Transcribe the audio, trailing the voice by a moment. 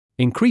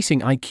Increasing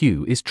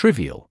IQ is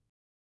trivial.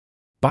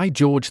 By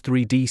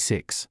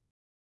George3d6.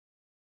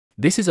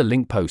 This is a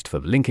link post for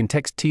link in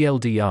text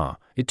TLDR.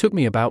 It took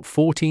me about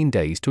 14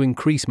 days to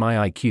increase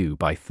my IQ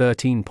by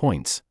 13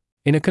 points.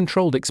 In a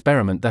controlled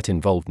experiment that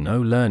involved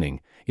no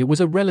learning, it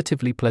was a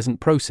relatively pleasant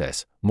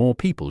process. More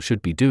people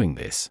should be doing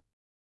this.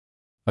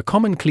 A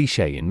common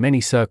cliché in many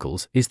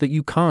circles is that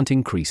you can't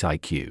increase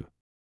IQ.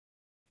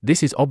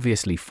 This is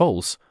obviously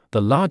false.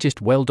 The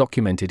largest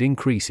well-documented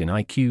increase in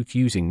IQ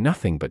using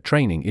nothing but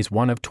training is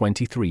one of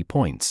 23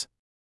 points.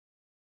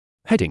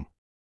 Heading: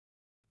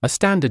 A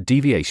standard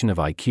deviation of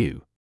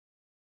IQ.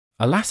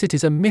 Alas, it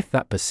is a myth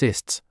that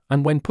persists,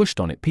 and when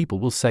pushed on it, people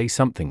will say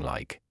something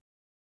like,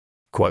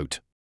 quote,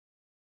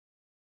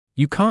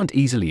 "You can't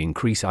easily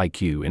increase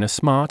IQ in a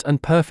smart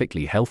and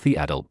perfectly healthy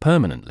adult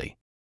permanently."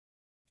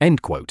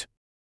 End quote.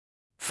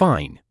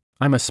 Fine.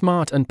 I'm a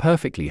smart and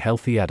perfectly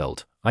healthy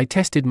adult. I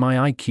tested my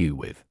IQ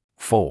with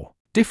 4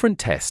 different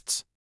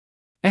tests.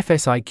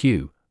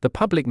 FSIQ, the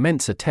Public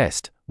Mensa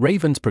Test,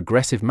 Raven's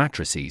Progressive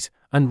Matrices,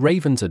 and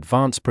Raven's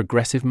Advanced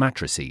Progressive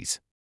Matrices.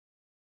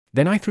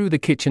 Then I threw the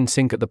kitchen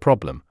sink at the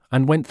problem,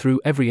 and went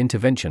through every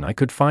intervention I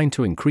could find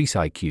to increase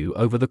IQ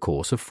over the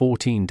course of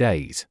 14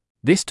 days.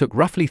 This took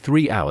roughly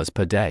 3 hours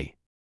per day.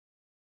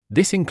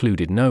 This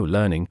included no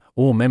learning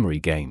or memory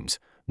games,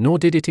 nor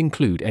did it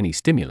include any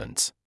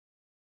stimulants.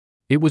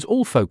 It was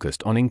all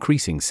focused on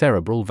increasing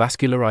cerebral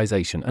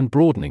vascularization and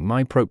broadening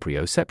my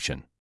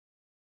proprioception.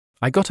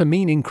 I got a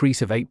mean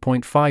increase of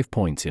 8.5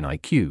 points in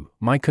IQ,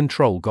 my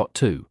control got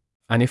 2,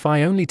 and if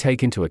I only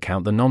take into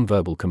account the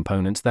nonverbal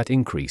components, that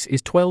increase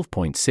is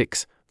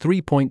 12.6,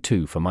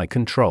 3.2 for my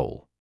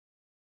control.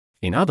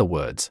 In other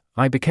words,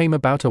 I became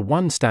about a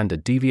 1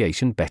 standard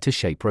deviation better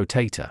shape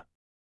rotator.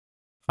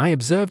 I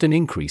observed an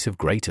increase of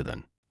greater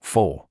than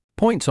 4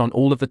 points on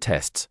all of the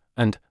tests,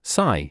 and,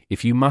 sigh,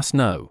 if you must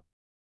know,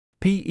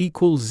 P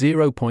equals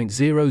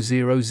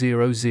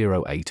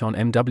 0.00008 on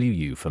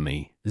MWU for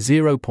me,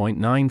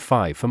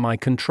 0.95 for my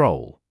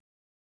control.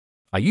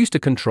 I used a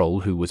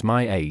control who was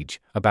my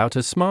age, about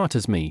as smart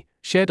as me,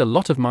 shared a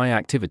lot of my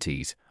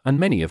activities, and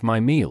many of my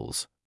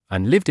meals,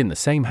 and lived in the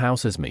same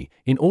house as me,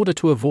 in order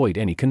to avoid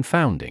any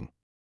confounding.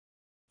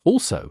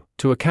 Also,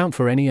 to account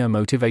for any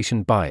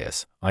motivation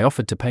bias, I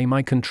offered to pay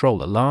my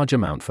control a large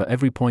amount for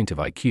every point of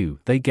IQ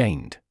they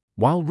gained,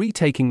 while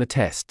retaking the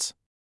tests.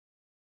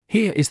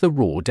 Here is the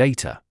raw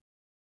data.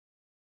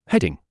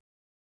 Heading: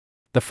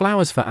 The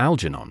flowers for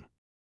Algernon.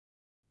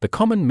 The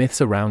common myths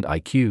around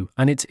IQ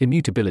and its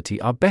immutability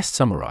are best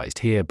summarized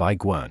here by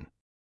Gwern.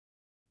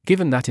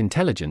 Given that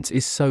intelligence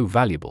is so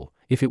valuable,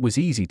 if it was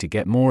easy to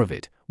get more of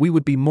it, we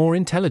would be more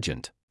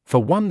intelligent.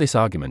 For one, this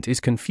argument is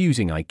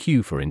confusing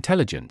IQ for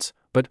intelligence,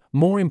 but,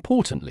 more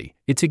importantly,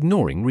 it's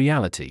ignoring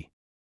reality.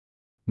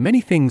 Many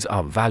things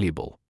are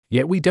valuable,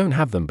 yet we don't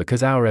have them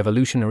because our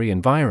evolutionary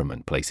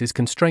environment places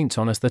constraints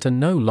on us that are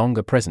no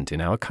longer present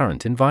in our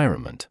current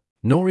environment.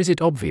 Nor is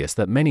it obvious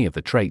that many of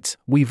the traits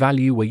we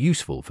value were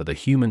useful for the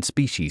human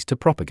species to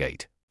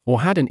propagate, or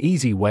had an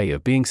easy way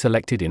of being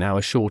selected in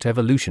our short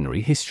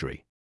evolutionary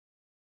history.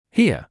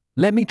 Here,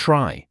 let me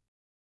try.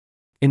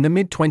 In the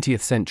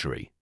mid-20th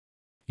century,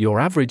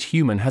 your average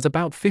human has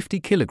about 50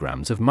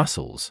 kilograms of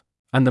muscles,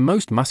 and the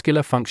most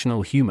muscular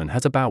functional human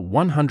has about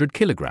 100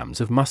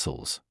 kilograms of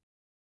muscles.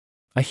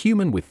 A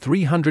human with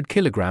 300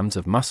 kilograms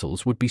of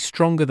muscles would be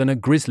stronger than a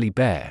grizzly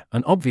bear,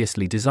 an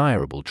obviously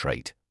desirable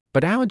trait.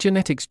 But our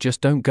genetics just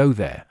don't go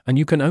there, and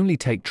you can only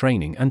take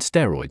training and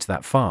steroids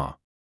that far.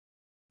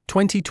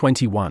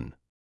 2021.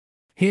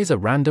 Here's a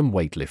random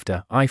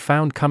weightlifter I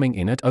found coming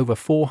in at over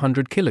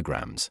 400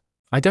 kilograms.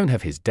 I don't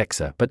have his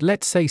DEXA, but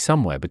let's say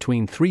somewhere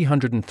between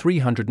 300 and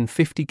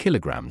 350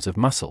 kilograms of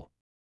muscle.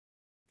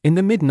 In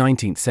the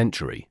mid-19th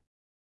century,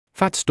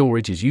 fat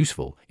storage is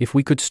useful. If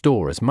we could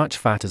store as much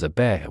fat as a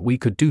bear, we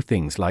could do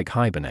things like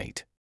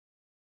hibernate.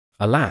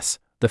 Alas,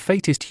 the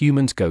fattest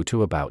humans go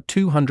to about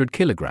 200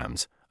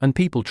 kilograms, and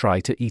people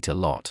try to eat a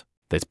lot.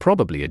 There's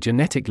probably a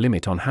genetic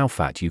limit on how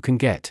fat you can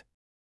get.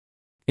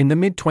 In the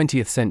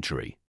mid-20th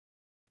century,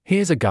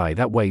 here's a guy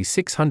that weighs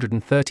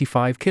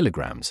 635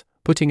 kilograms,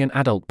 putting an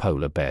adult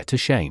polar bear to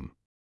shame.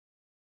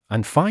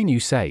 And fine, you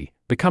say,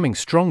 becoming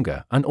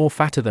stronger and or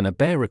fatter than a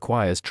bear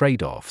requires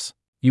trade-offs.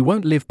 You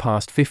won't live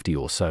past 50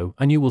 or so,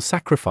 and you will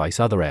sacrifice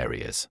other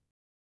areas.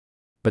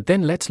 But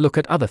then let's look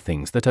at other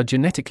things that are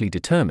genetically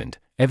determined,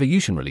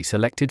 evolutionarily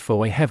selected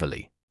for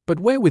heavily, but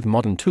where with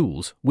modern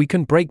tools we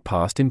can break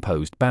past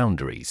imposed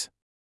boundaries.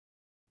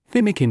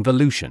 Thymic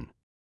involution,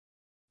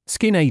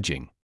 skin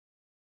aging,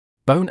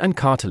 bone and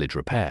cartilage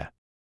repair,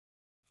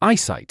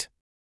 eyesight.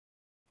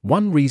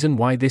 One reason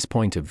why this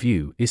point of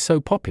view is so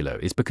popular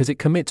is because it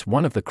commits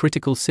one of the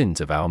critical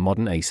sins of our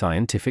modern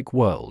ascientific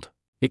world.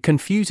 It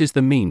confuses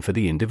the mean for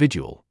the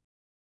individual.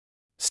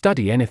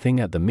 Study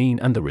anything at the mean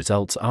and the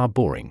results are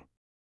boring.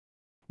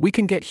 We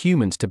can get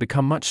humans to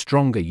become much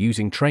stronger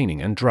using training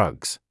and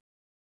drugs.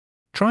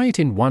 Try it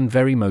in one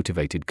very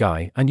motivated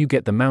guy and you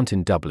get the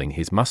mountain doubling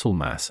his muscle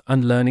mass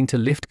and learning to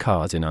lift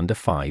cars in under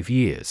 5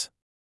 years.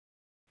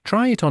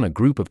 Try it on a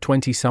group of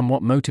 20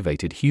 somewhat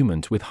motivated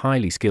humans with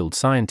highly skilled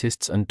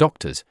scientists and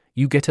doctors,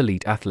 you get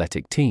elite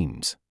athletic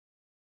teams.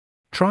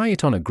 Try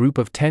it on a group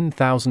of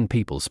 10,000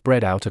 people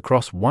spread out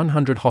across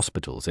 100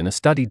 hospitals in a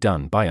study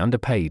done by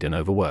underpaid and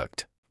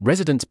overworked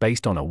residents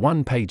based on a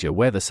one-pager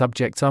where the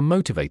subjects are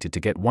motivated to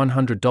get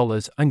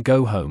 $100 and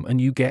go home,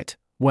 and you get,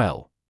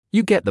 well,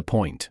 you get the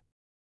point.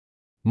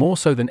 More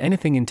so than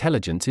anything,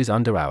 intelligence is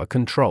under our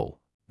control.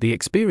 The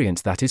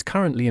experience that is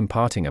currently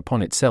imparting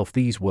upon itself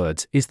these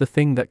words is the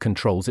thing that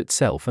controls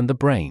itself and the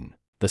brain,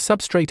 the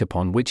substrate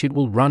upon which it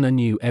will run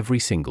anew every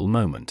single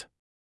moment.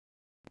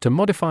 To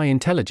modify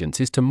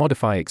intelligence is to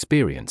modify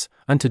experience,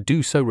 and to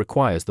do so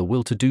requires the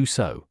will to do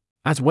so,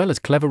 as well as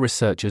clever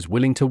researchers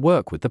willing to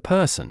work with the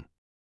person.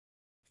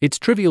 It's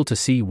trivial to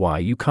see why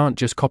you can't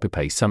just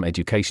copy-paste some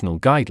educational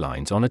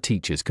guidelines on a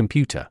teacher's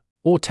computer,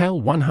 or tell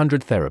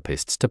 100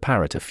 therapists to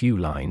parrot a few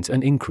lines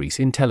and increase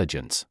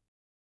intelligence.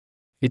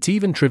 It's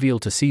even trivial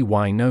to see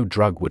why no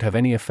drug would have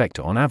any effect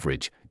on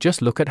average.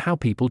 Just look at how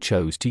people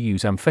chose to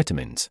use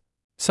amphetamines.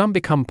 Some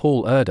become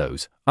Paul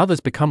Erdos,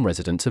 others become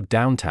residents of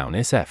downtown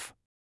SF.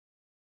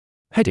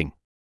 Heading: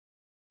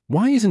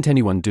 Why isn't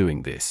anyone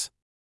doing this?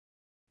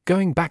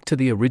 Going back to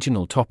the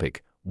original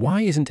topic,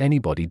 why isn't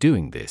anybody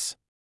doing this?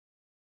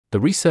 The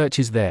research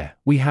is there.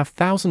 We have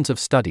thousands of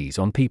studies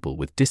on people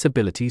with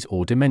disabilities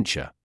or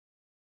dementia.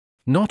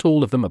 Not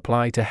all of them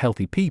apply to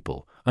healthy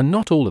people, and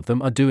not all of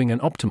them are doing an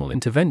optimal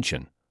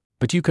intervention,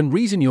 but you can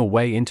reason your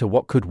way into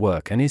what could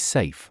work and is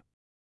safe.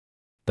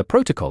 The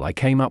protocol I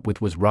came up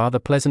with was rather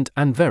pleasant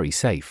and very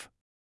safe.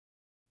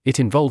 It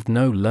involved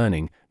no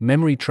learning,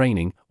 memory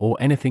training, or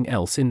anything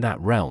else in that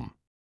realm.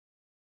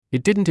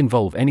 It didn't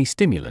involve any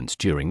stimulants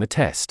during the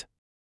test.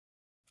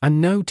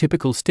 And no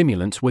typical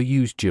stimulants were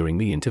used during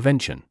the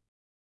intervention.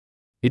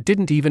 It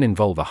didn't even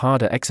involve a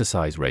harder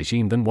exercise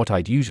regime than what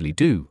I'd usually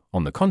do.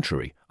 On the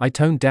contrary, I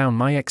toned down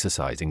my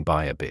exercising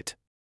by a bit.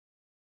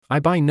 I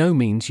by no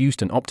means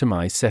used an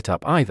optimized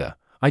setup either.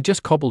 I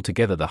just cobbled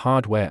together the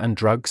hardware and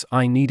drugs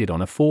I needed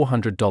on a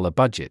 $400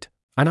 budget,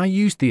 and I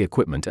used the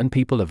equipment and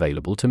people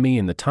available to me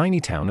in the tiny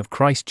town of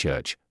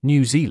Christchurch,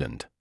 New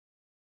Zealand.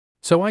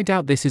 So I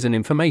doubt this is an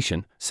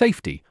information,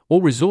 safety,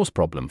 or resource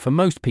problem for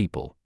most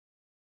people.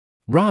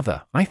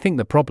 Rather, I think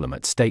the problem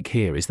at stake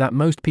here is that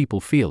most people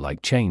feel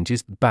like change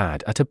is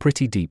bad at a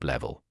pretty deep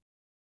level.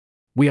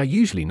 We are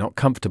usually not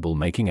comfortable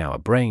making our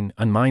brain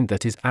and mind,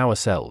 that is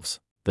ourselves,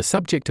 the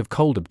subject of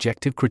cold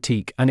objective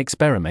critique and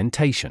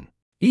experimentation.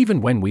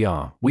 Even when we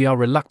are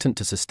reluctant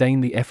to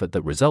sustain the effort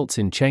that results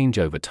in change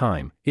over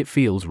time. It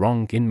feels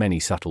wrong in many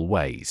subtle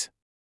ways.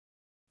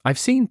 I've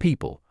seen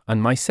people,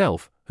 and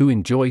myself, who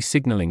enjoy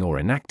signaling or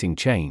enacting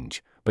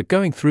change, but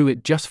going through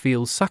it just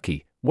feels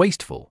sucky,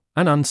 wasteful,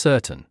 and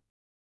uncertain.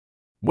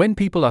 When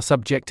people are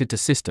subjected to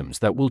systems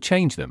that will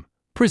change them,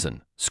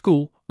 prison,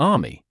 school,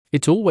 army,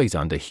 it's always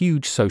under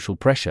huge social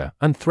pressure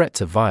and threats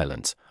of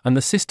violence, and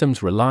the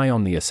systems rely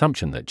on the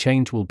assumption that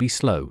change will be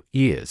slow,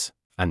 years,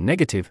 and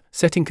negative,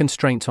 setting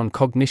constraints on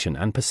cognition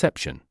and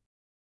perception.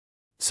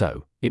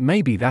 So, it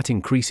may be that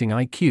increasing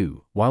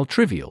IQ, while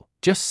trivial,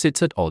 just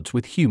sits at odds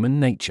with human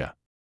nature.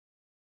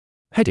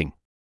 Heading: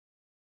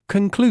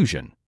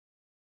 Conclusion.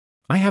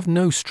 I have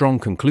no strong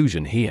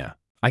conclusion here.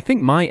 I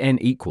think my N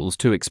equals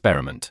to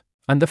experiment,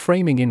 and the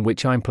framing in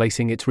which I'm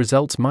placing its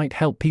results might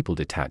help people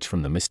detach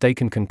from the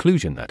mistaken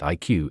conclusion that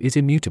IQ is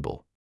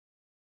immutable.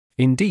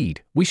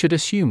 Indeed, we should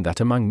assume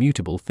that among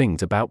mutable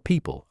things about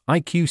people,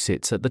 IQ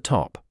sits at the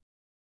top.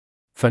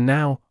 For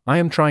now, I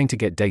am trying to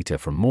get data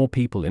from more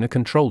people in a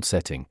controlled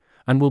setting,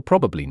 and will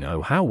probably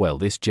know how well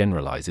this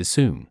generalizes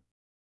soon.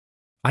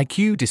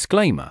 IQ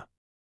disclaimer.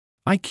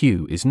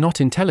 IQ is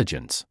not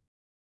intelligence.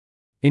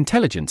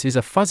 Intelligence is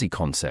a fuzzy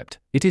concept,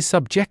 it is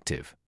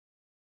subjective.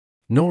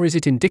 Nor is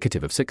it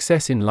indicative of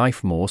success in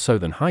life more so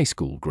than high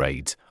school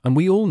grades, and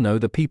we all know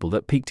the people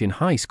that peaked in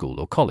high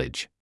school or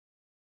college.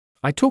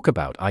 I talk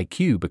about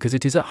IQ because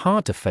it is a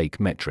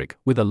hard-to-fake metric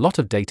with a lot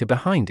of data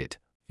behind it.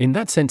 In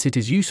that sense, it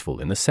is useful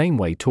in the same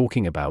way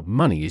talking about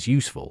money is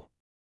useful.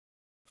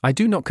 I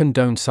do not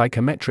condone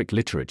psychometric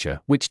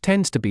literature, which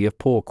tends to be of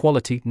poor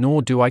quality,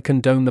 nor do I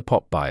condone the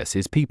pop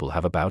biases people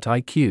have about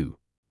IQ,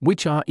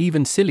 which are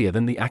even sillier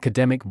than the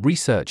academic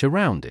research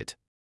around it.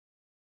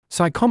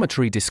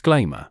 Psychometry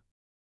disclaimer.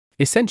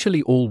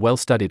 Essentially, all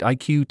well-studied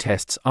IQ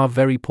tests are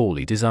very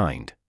poorly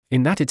designed,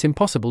 in that it's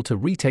impossible to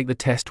retake the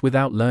test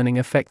without learning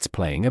effects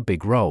playing a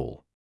big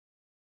role.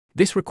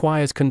 This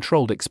requires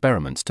controlled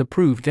experiments to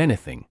prove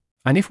anything,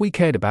 and if we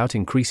cared about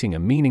increasing a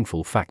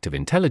meaningful fact of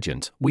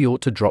intelligence, we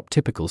ought to drop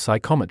typical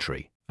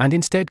psychometry, and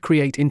instead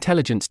create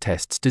intelligence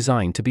tests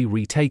designed to be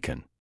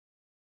retaken.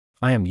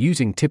 I am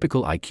using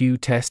typical IQ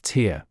tests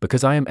here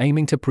because I am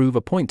aiming to prove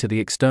a point to the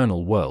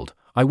external world.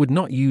 I would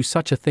not use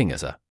such a thing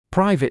as a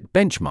private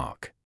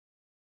benchmark.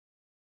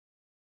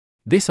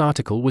 This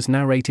article was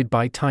narrated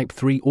by Type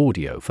 3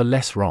 Audio for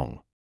Less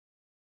Wrong.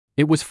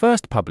 It was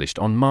first published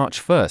on March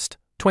 1,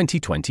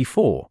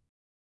 2024.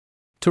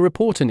 To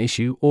report an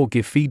issue or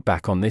give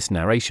feedback on this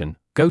narration,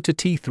 go to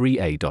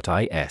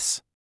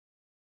t3a.is.